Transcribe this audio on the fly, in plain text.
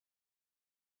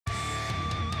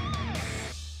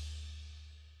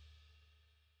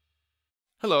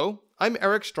Hello, I'm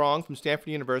Eric Strong from Stanford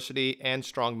University and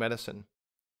Strong Medicine.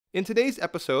 In today's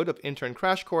episode of Intern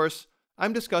Crash Course,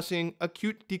 I'm discussing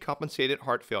acute decompensated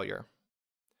heart failure.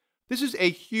 This is a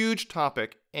huge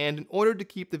topic, and in order to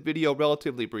keep the video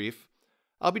relatively brief,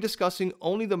 I'll be discussing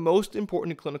only the most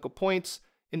important clinical points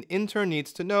an intern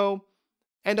needs to know,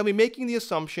 and I'll be making the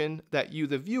assumption that you,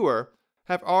 the viewer,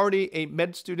 have already a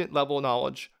med student level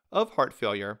knowledge of heart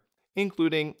failure,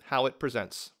 including how it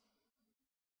presents.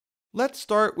 Let's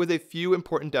start with a few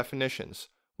important definitions,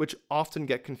 which often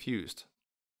get confused.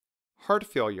 Heart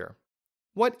failure.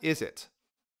 What is it?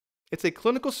 It's a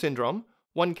clinical syndrome,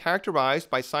 one characterized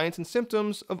by signs and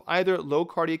symptoms of either low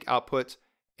cardiac output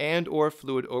and/or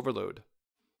fluid overload.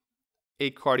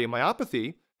 A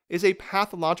cardiomyopathy is a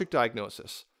pathologic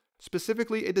diagnosis,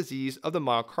 specifically a disease of the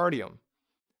myocardium.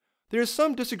 There is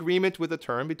some disagreement with the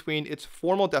term between its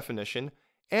formal definition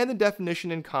and the definition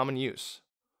in common use.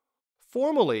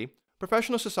 Formally,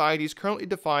 professional societies currently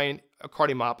define a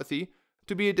cardiomyopathy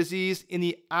to be a disease in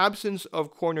the absence of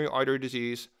coronary artery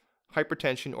disease,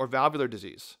 hypertension, or valvular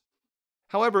disease.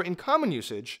 However, in common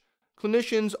usage,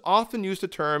 clinicians often use the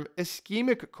term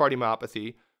ischemic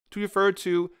cardiomyopathy to refer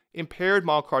to impaired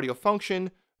myocardial function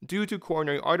due to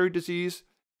coronary artery disease,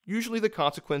 usually the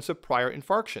consequence of prior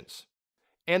infarctions.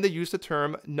 And they use the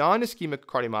term non-ischemic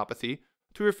cardiomyopathy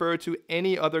to refer to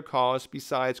any other cause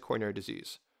besides coronary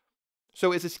disease.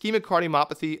 So is ischemic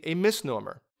cardiomyopathy a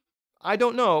misnomer? I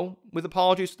don't know. With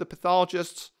apologies to the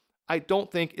pathologists, I don't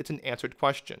think it's an answered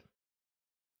question.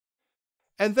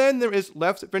 And then there is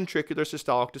left ventricular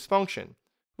systolic dysfunction,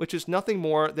 which is nothing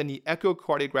more than the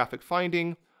echocardiographic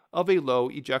finding of a low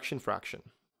ejection fraction.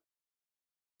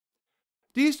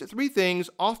 These three things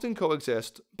often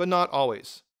coexist, but not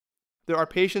always. There are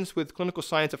patients with clinical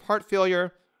signs of heart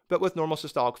failure, but with normal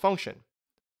systolic function.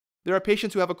 There are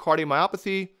patients who have a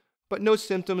cardiomyopathy, but no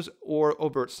symptoms or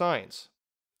overt signs.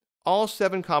 All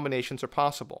 7 combinations are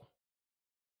possible.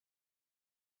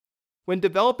 When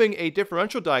developing a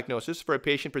differential diagnosis for a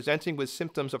patient presenting with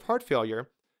symptoms of heart failure,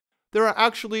 there are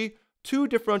actually 2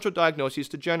 differential diagnoses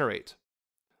to generate.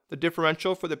 The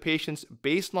differential for the patient's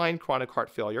baseline chronic heart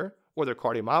failure, or their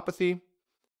cardiomyopathy,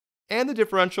 and the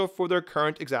differential for their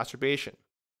current exacerbation.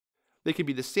 They can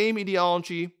be the same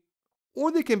etiology,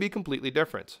 or they can be completely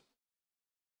different.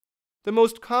 The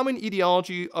most common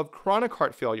etiology of chronic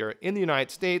heart failure in the United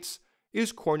States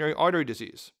is coronary artery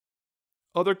disease.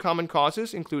 Other common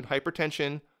causes include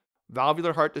hypertension,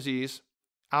 valvular heart disease,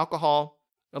 alcohol,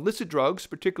 illicit drugs,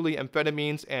 particularly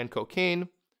amphetamines and cocaine,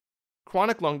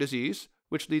 chronic lung disease,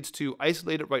 which leads to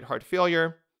isolated right heart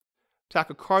failure,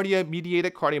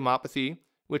 tachycardia-mediated cardiomyopathy,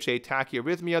 which is a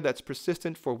tachyarrhythmia that's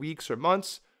persistent for weeks or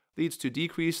months, leads to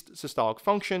decreased systolic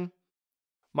function,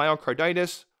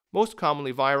 myocarditis, most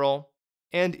commonly viral,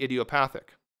 and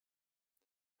idiopathic.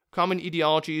 Common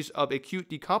etiologies of acute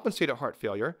decompensated heart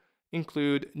failure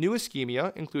include new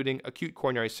ischemia, including acute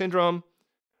coronary syndrome,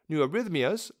 new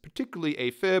arrhythmias, particularly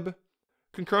AFib,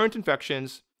 concurrent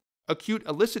infections, acute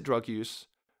illicit drug use,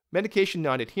 medication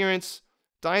non-adherence,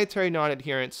 dietary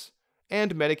non-adherence,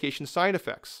 and medication side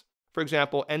effects, for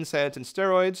example, NSAIDs and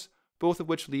steroids, both of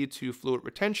which lead to fluid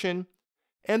retention,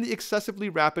 and the excessively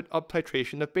rapid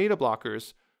uptitration of beta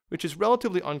blockers, which is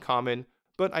relatively uncommon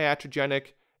but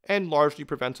iatrogenic and largely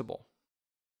preventable.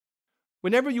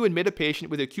 Whenever you admit a patient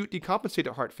with acute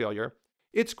decompensated heart failure,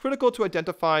 it's critical to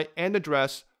identify and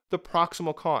address the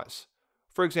proximal cause.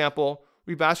 For example,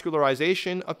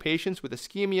 revascularization of patients with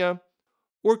ischemia,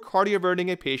 or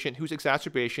cardioverting a patient whose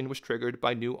exacerbation was triggered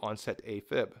by new onset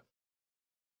AFib.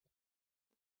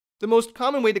 The most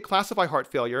common way to classify heart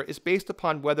failure is based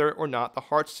upon whether or not the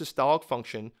heart's systolic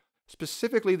function,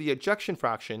 specifically the ejection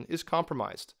fraction, is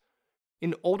compromised.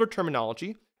 In older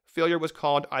terminology, failure was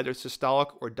called either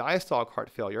systolic or diastolic heart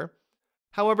failure.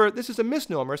 However, this is a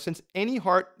misnomer since any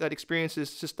heart that experiences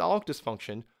systolic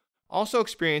dysfunction also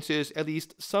experiences at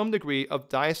least some degree of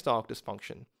diastolic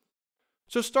dysfunction.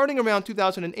 So starting around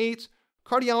 2008,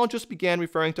 cardiologists began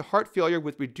referring to heart failure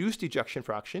with reduced ejection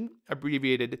fraction,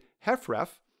 abbreviated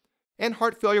HFrEF, and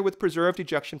heart failure with preserved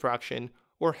ejection fraction,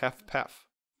 or HFpEF.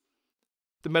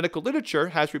 The medical literature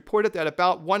has reported that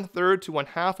about 1/3 to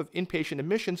 1/2 of inpatient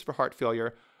admissions for heart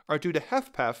failure are due to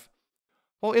HFpEF,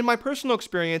 while in my personal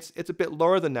experience it's a bit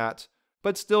lower than that,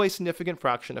 but still a significant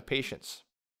fraction of patients.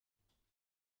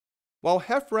 While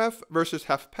HFrEF versus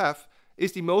HFpEF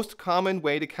is the most common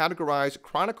way to categorize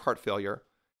chronic heart failure,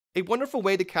 a wonderful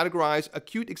way to categorize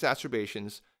acute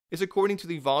exacerbations is according to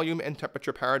the volume and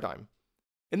temperature paradigm.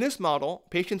 In this model,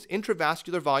 patients'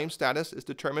 intravascular volume status is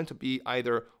determined to be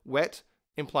either wet,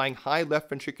 implying high left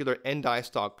ventricular end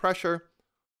diastolic pressure,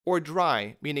 or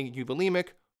dry, meaning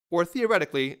euvolemic, or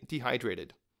theoretically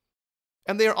dehydrated.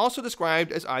 And they are also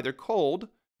described as either cold,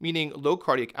 meaning low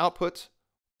cardiac output,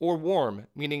 or warm,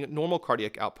 meaning normal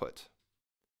cardiac output.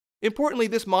 Importantly,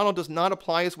 this model does not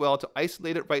apply as well to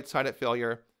isolated right-sided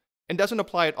failure and doesn't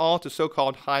apply at all to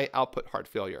so-called high-output heart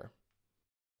failure.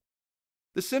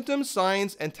 The symptoms,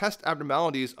 signs, and test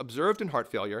abnormalities observed in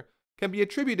heart failure can be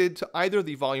attributed to either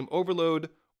the volume overload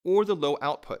or the low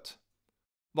output.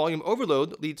 Volume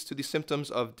overload leads to the symptoms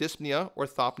of dyspnea,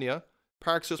 orthopnea,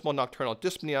 paroxysmal nocturnal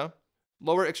dyspnea,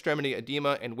 lower extremity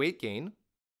edema, and weight gain.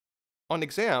 On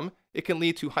exam, it can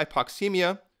lead to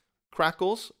hypoxemia,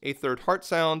 crackles, a third heart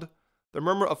sound, the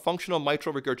murmur of functional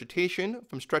mitral regurgitation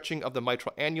from stretching of the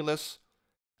mitral annulus,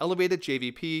 elevated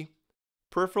JVP,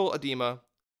 peripheral edema,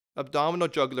 abdominal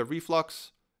jugular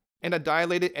reflux, and a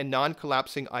dilated and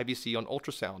non-collapsing IVC on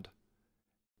ultrasound.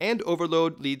 And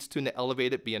overload leads to an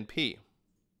elevated BNP.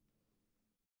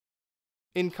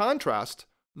 In contrast,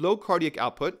 low cardiac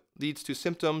output leads to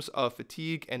symptoms of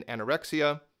fatigue and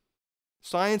anorexia,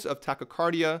 signs of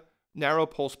tachycardia, narrow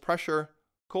pulse pressure,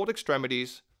 cold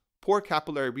extremities, poor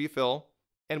capillary refill,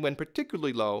 and when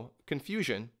particularly low,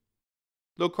 confusion.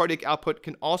 Low cardiac output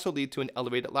can also lead to an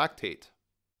elevated lactate.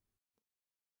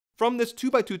 From this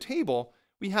 2x2 table,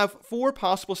 we have 4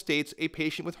 possible states a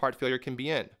patient with heart failure can be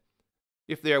in.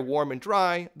 If they are warm and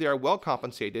dry, they are well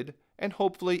compensated and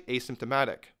hopefully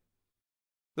asymptomatic.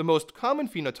 The most common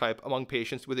phenotype among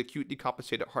patients with acute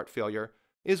decompensated heart failure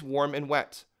is warm and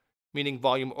wet, meaning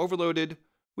volume overloaded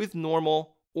with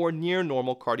normal or near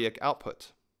normal cardiac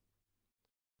output.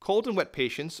 Cold and wet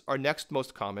patients are next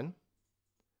most common,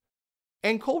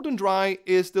 and cold and dry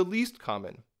is the least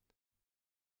common.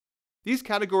 These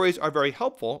categories are very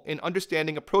helpful in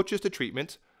understanding approaches to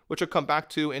treatment, which I'll come back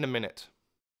to in a minute.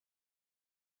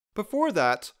 Before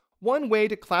that, one way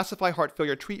to classify heart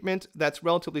failure treatment that's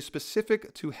relatively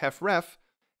specific to HFrEF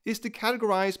is to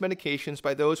categorize medications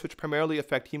by those which primarily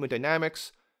affect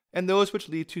hemodynamics and those which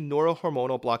lead to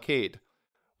neurohormonal blockade,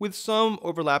 with some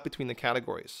overlap between the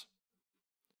categories.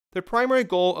 The primary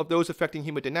goal of those affecting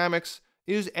hemodynamics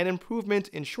is an improvement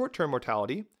in short-term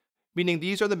mortality, meaning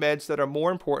these are the meds that are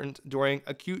more important during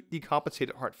acute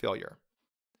decompensated heart failure.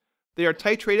 They are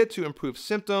titrated to improve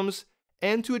symptoms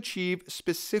and to achieve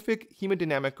specific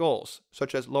hemodynamic goals,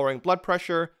 such as lowering blood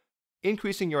pressure,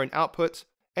 increasing urine output,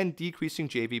 and decreasing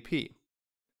JVP.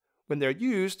 When they're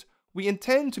used, we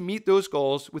intend to meet those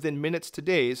goals within minutes to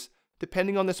days,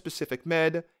 depending on the specific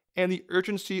med and the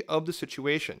urgency of the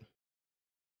situation.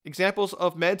 Examples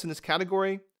of meds in this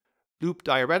category: loop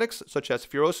diuretics such as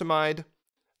furosemide,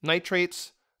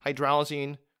 nitrates,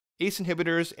 hydralazine, ACE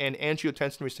inhibitors and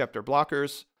angiotensin receptor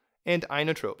blockers, and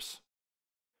inotropes.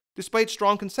 Despite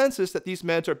strong consensus that these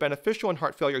meds are beneficial in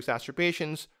heart failure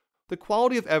exacerbations, the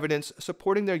quality of evidence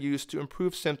supporting their use to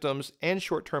improve symptoms and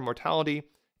short-term mortality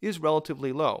is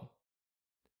relatively low.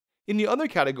 In the other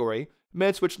category,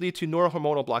 meds which lead to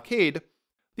neurohormonal blockade,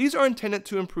 these are intended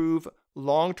to improve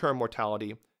long-term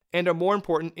mortality and are more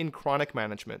important in chronic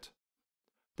management.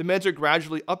 The meds are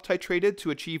gradually up-titrated to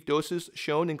achieve doses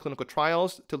shown in clinical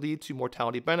trials to lead to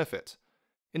mortality benefit.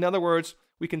 In other words,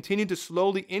 we continue to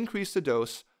slowly increase the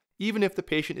dose even if the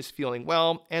patient is feeling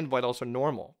well and vitals are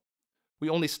normal. We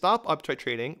only stop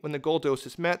up-titrating when the goal dose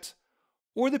is met,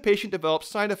 or the patient develops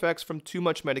side effects from too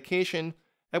much medication,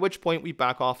 at which point we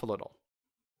back off a little.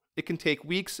 It can take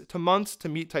weeks to months to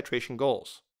meet titration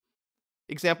goals.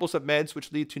 Examples of meds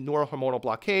which lead to neurohormonal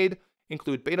blockade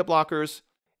include beta blockers,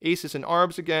 ACEs and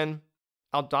ARBs again,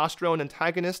 aldosterone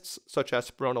antagonists such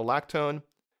as spironolactone,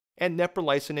 and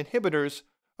neprilysin inhibitors,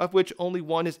 of which only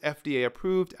one is FDA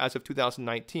approved as of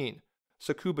 2019,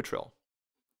 sacubitril.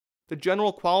 The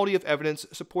general quality of evidence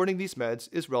supporting these meds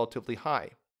is relatively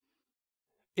high.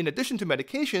 In addition to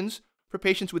medications, for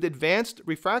patients with advanced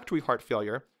refractory heart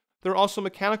failure, there are also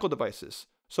mechanical devices,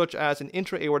 such as an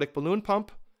intra-aortic balloon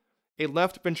pump, a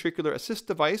left ventricular assist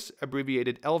device,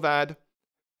 abbreviated LVAD,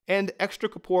 and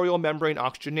extracorporeal membrane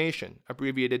oxygenation,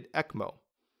 abbreviated ECMO.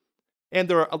 And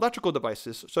there are electrical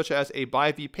devices, such as a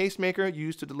BiV pacemaker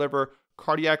used to deliver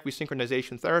cardiac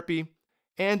resynchronization therapy,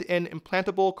 and an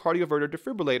implantable cardioverter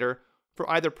defibrillator for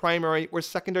either primary or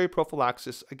secondary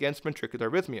prophylaxis against ventricular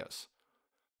arrhythmias.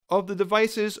 Of the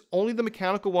devices, only the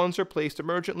mechanical ones are placed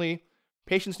emergently.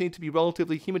 Patients need to be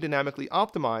relatively hemodynamically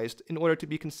optimized in order to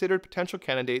be considered potential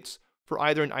candidates for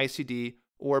either an ICD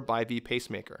or BiV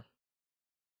pacemaker.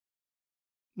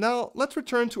 Now, let's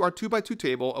return to our 2x2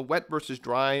 table of wet versus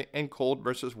dry and cold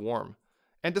versus warm,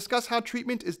 and discuss how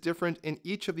treatment is different in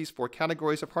each of these 4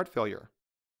 categories of heart failure.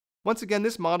 Once again,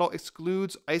 this model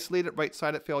excludes isolated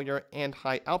right-sided failure and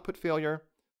high-output failure,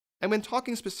 and when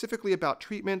talking specifically about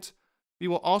treatment, we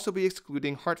will also be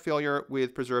excluding heart failure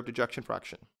with preserved ejection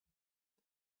fraction.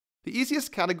 The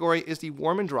easiest category is the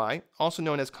warm and dry, also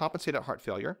known as compensated heart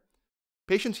failure.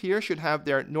 Patients here should have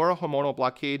their neurohormonal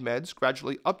blockade meds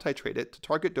gradually up-titrated to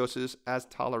target doses as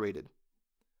tolerated.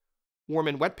 Warm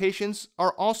and wet patients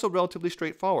are also relatively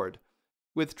straightforward,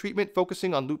 with treatment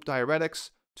focusing on loop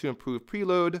diuretics to improve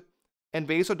preload and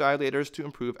vasodilators to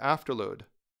improve afterload.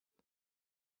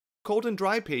 Cold and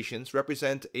dry patients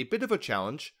represent a bit of a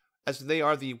challenge, as they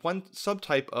are the one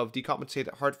subtype of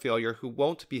decompensated heart failure who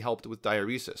won't be helped with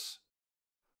diuresis.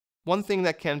 One thing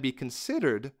that can be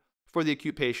considered for the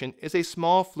acute patient is a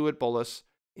small fluid bolus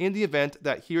in the event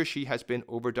that he or she has been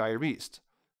over-diuresed.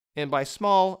 And by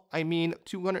small, I mean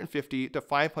 250 to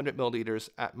 500 milliliters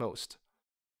at most.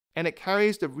 And it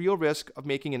carries the real risk of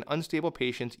making an unstable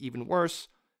patient even worse,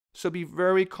 so be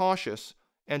very cautious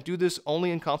and do this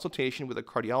only in consultation with a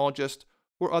cardiologist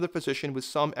or other physician with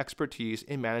some expertise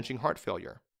in managing heart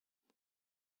failure.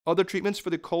 Other treatments for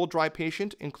the cold-dry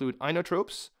patient include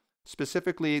inotropes,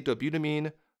 specifically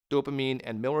dobutamine, dopamine,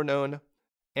 and milrinone,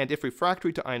 and if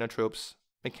refractory to inotropes,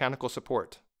 mechanical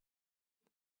support.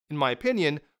 In my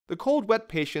opinion, the cold-wet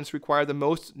patients require the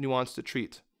most nuance to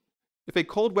treat. If a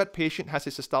cold-wet patient has a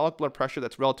systolic blood pressure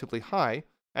that's relatively high,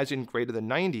 as in greater than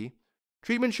 90,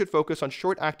 treatment should focus on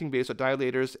short-acting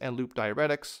vasodilators and loop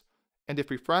diuretics, and if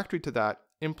refractory to that,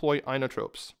 employ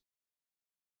inotropes.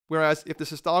 Whereas if the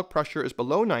systolic pressure is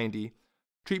below 90,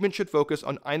 treatment should focus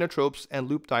on inotropes and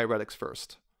loop diuretics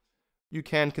first. You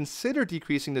can consider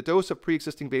decreasing the dose of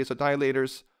pre-existing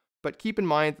vasodilators, but keep in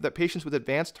mind that patients with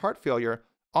advanced heart failure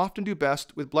often do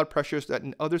best with blood pressures that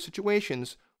in other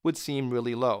situations would seem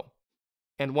really low.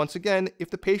 And once again, if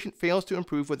the patient fails to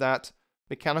improve with that,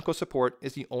 mechanical support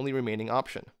is the only remaining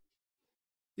option.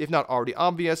 If not already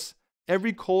obvious,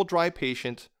 every cold-dry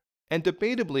patient, and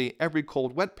debatably every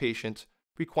cold-wet patient,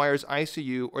 requires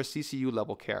ICU or CCU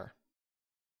level care.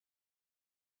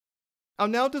 I'll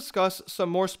now discuss some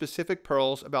more specific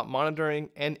pearls about monitoring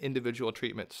and individual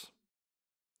treatments.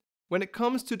 When it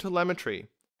comes to telemetry,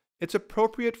 it's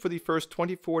appropriate for the first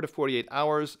 24 to 48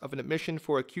 hours of an admission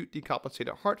for acute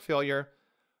decompensated heart failure,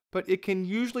 but it can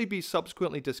usually be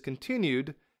subsequently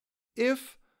discontinued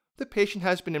if the patient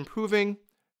has been improving,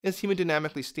 is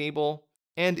hemodynamically stable,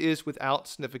 and is without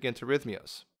significant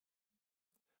arrhythmias.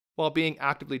 While being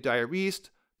actively diuresed,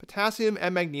 potassium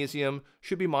and magnesium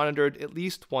should be monitored at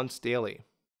least once daily.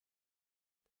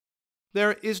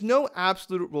 There is no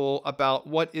absolute rule about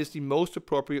what is the most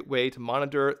appropriate way to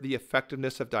monitor the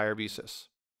effectiveness of diuresis.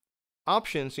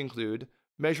 Options include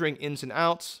measuring ins and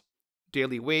outs,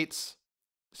 daily weights,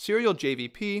 serial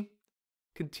JVP,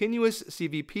 continuous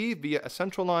CVP via a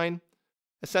central line,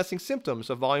 assessing symptoms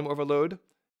of volume overload,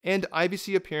 and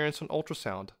IVC appearance on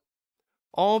ultrasound.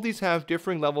 All of these have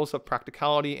differing levels of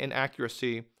practicality and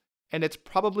accuracy, and it's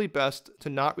probably best to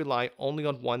not rely only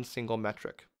on one single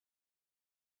metric.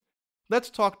 Let's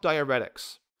talk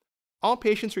diuretics. All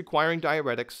patients requiring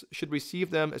diuretics should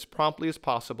receive them as promptly as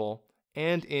possible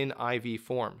and in IV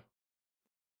form.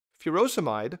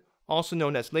 Furosemide, also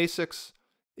known as Lasix,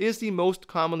 is the most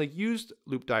commonly used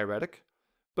loop diuretic,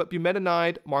 but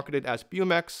bumetanide, marketed as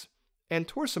Bumex, and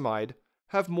torsemide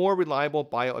have more reliable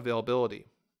bioavailability.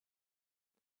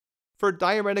 For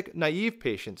diuretic-naive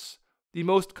patients, the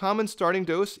most common starting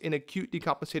dose in acute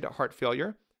decompensated heart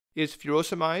failure is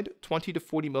furosemide 20 to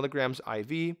 40 milligrams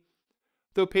IV,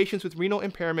 though patients with renal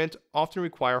impairment often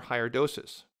require higher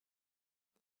doses.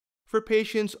 For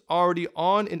patients already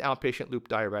on an outpatient loop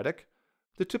diuretic,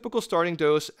 the typical starting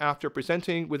dose after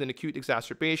presenting with an acute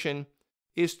exacerbation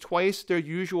is twice their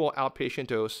usual outpatient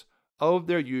dose of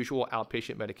their usual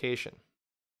outpatient medication.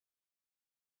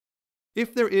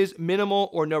 If there is minimal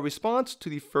or no response to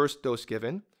the first dose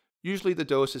given, usually the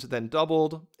dose is then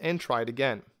doubled and tried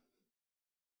again.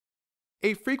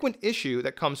 A frequent issue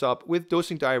that comes up with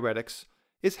dosing diuretics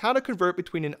is how to convert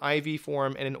between an IV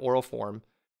form and an oral form,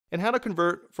 and how to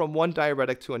convert from one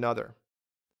diuretic to another.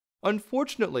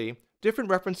 Unfortunately, different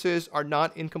references are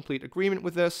not in complete agreement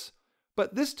with this,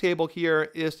 but this table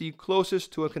here is the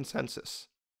closest to a consensus.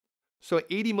 So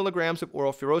 80 milligrams of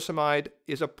oral furosemide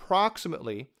is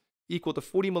approximately equal to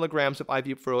 40 milligrams of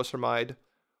IV furosemide,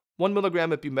 1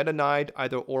 milligram of bumetanide,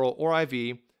 either oral or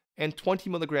IV, and 20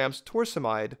 milligrams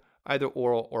torsemide, either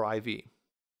oral or IV.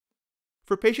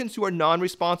 For patients who are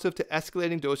non-responsive to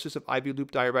escalating doses of IV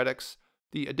loop diuretics,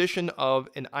 the addition of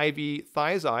an IV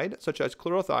thiazide, such as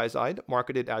chlorothiazide,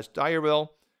 marketed as Diuril,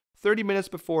 30 minutes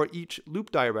before each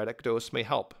loop diuretic dose may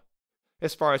help.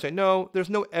 As far as I know, there's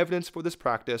no evidence for this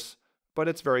practice, but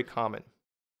it's very common.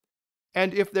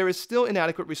 And if there is still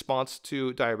inadequate response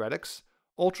to diuretics,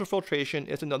 ultrafiltration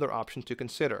is another option to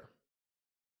consider.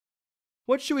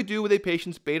 What should we do with a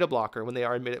patient's beta blocker when they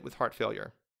are admitted with heart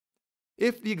failure?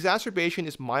 If the exacerbation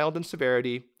is mild in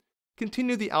severity,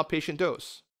 continue the outpatient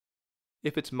dose.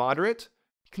 If it's moderate,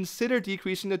 consider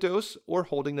decreasing the dose or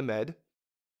holding the med.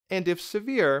 And if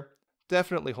severe,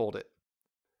 definitely hold it.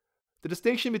 The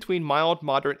distinction between mild,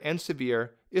 moderate, and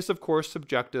severe is of course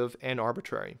subjective and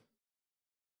arbitrary.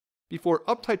 Before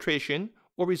uptitration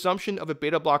or resumption of a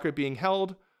beta blocker being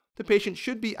held, the patient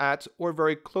should be at or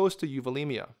very close to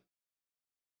euvolemia.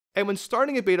 And when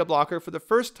starting a beta blocker for the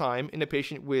first time in a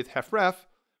patient with HFrEF,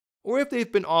 or if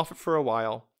they've been off it for a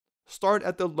while, start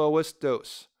at the lowest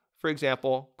dose. For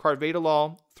example,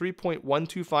 carvedilol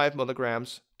 3.125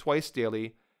 milligrams twice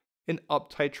daily, and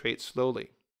uptitrate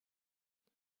slowly.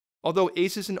 Although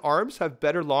ACEs and ARBs have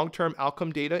better long-term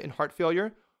outcome data in heart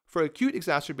failure, for acute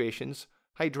exacerbations,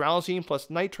 hydralazine plus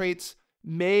nitrates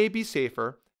may be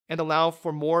safer and allow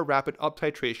for more rapid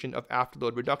uptitration of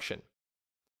afterload reduction.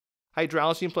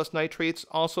 Hydralazine plus nitrates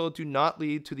also do not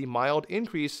lead to the mild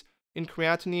increase in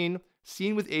creatinine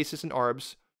seen with ACEs and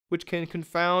ARBs, which can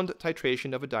confound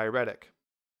titration of a diuretic.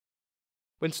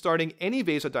 When starting any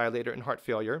vasodilator in heart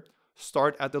failure,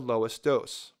 start at the lowest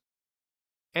dose.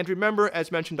 And remember,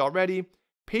 as mentioned already,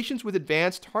 patients with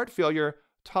advanced heart failure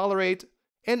tolerate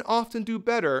and often do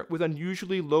better with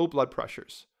unusually low blood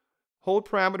pressures. Hold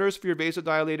parameters for your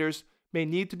vasodilators may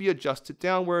need to be adjusted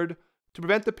downward to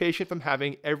prevent the patient from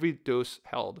having every dose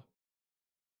held.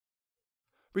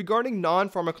 Regarding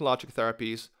non-pharmacologic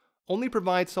therapies, only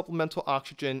provide supplemental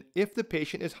oxygen if the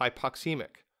patient is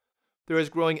hypoxemic. There is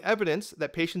growing evidence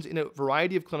that patients in a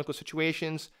variety of clinical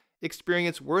situations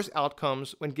experience worse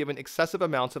outcomes when given excessive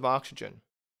amounts of oxygen.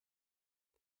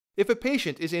 If a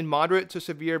patient is in moderate to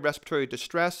severe respiratory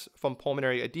distress from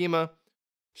pulmonary edema,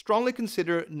 strongly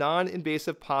consider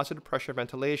non-invasive positive pressure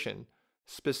ventilation,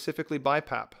 specifically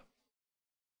BiPAP.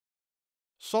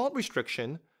 Salt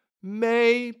restriction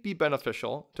may be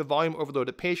beneficial to volume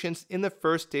overloaded patients in the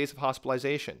first days of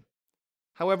hospitalization.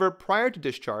 However, prior to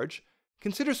discharge,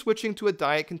 consider switching to a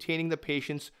diet containing the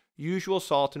patient's usual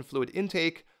salt and fluid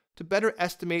intake to better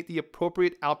estimate the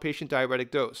appropriate outpatient diuretic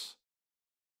dose.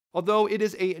 Although it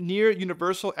is a near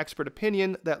universal expert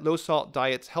opinion that low-salt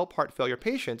diets help heart failure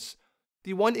patients,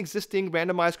 the one existing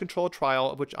randomized controlled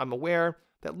trial of which I'm aware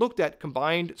that looked at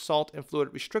combined salt and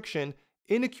fluid restriction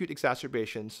in acute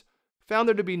exacerbations found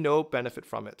there to be no benefit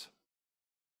from it.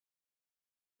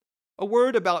 A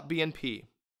word about BNP.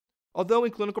 Although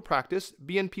in clinical practice,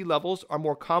 BNP levels are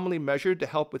more commonly measured to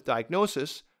help with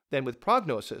diagnosis than with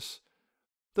prognosis,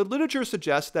 the literature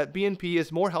suggests that BNP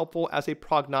is more helpful as a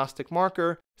prognostic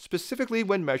marker, specifically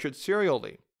when measured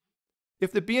serially.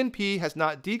 If the BNP has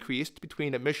not decreased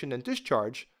between admission and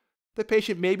discharge, the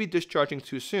patient may be discharging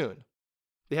too soon.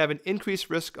 They have an increased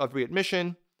risk of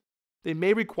readmission, they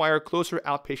may require closer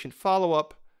outpatient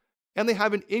follow-up, and they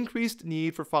have an increased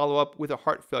need for follow-up with a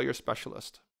heart failure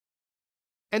specialist.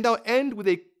 And I'll end with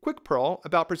a quick pearl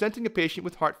about presenting a patient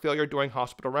with heart failure during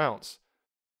hospital rounds.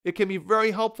 It can be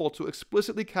very helpful to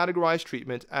explicitly categorize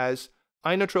treatment as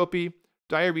inotropy,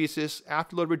 diuresis,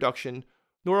 afterload reduction,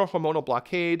 neurohormonal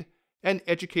blockade, and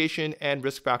education and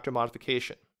risk factor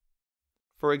modification.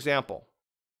 For example,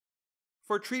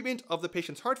 for treatment of the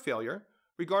patient's heart failure,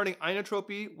 regarding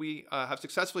inotropy, we have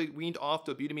successfully weaned off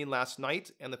dobutamine last night,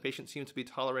 and the patient seems to be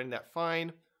tolerating that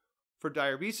fine. For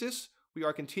diuresis, we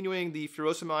are continuing the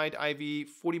furosemide IV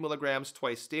 40 milligrams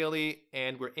twice daily,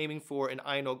 and we're aiming for an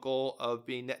INO goal of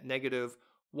being net negative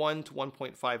 1 to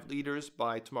 1.5 liters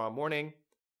by tomorrow morning.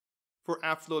 For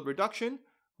afterload reduction,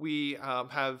 we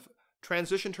have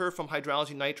transitioned her from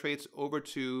hydralazine nitrates over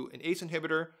to an ACE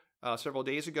inhibitor several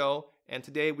days ago, and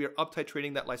today we are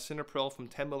uptitrating that lisinopril from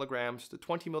 10 milligrams to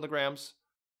 20 milligrams.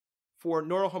 For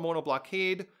neurohormonal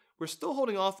blockade, we're still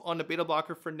holding off on the beta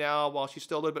blocker for now while she's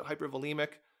still a little bit hypervolemic,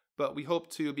 but we hope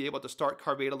to be able to start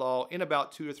carvedilol in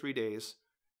about 2 to 3 days.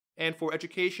 And for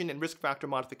education and risk factor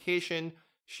modification,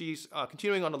 she's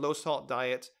continuing on a low-salt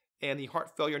diet, and the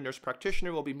heart failure nurse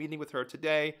practitioner will be meeting with her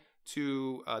today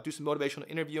to do some motivational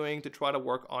interviewing to try to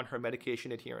work on her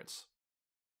medication adherence.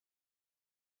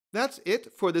 That's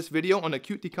it for this video on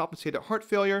acute decompensated heart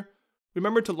failure.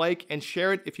 Remember to like and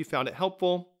share it if you found it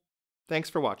helpful. Thanks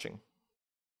for watching.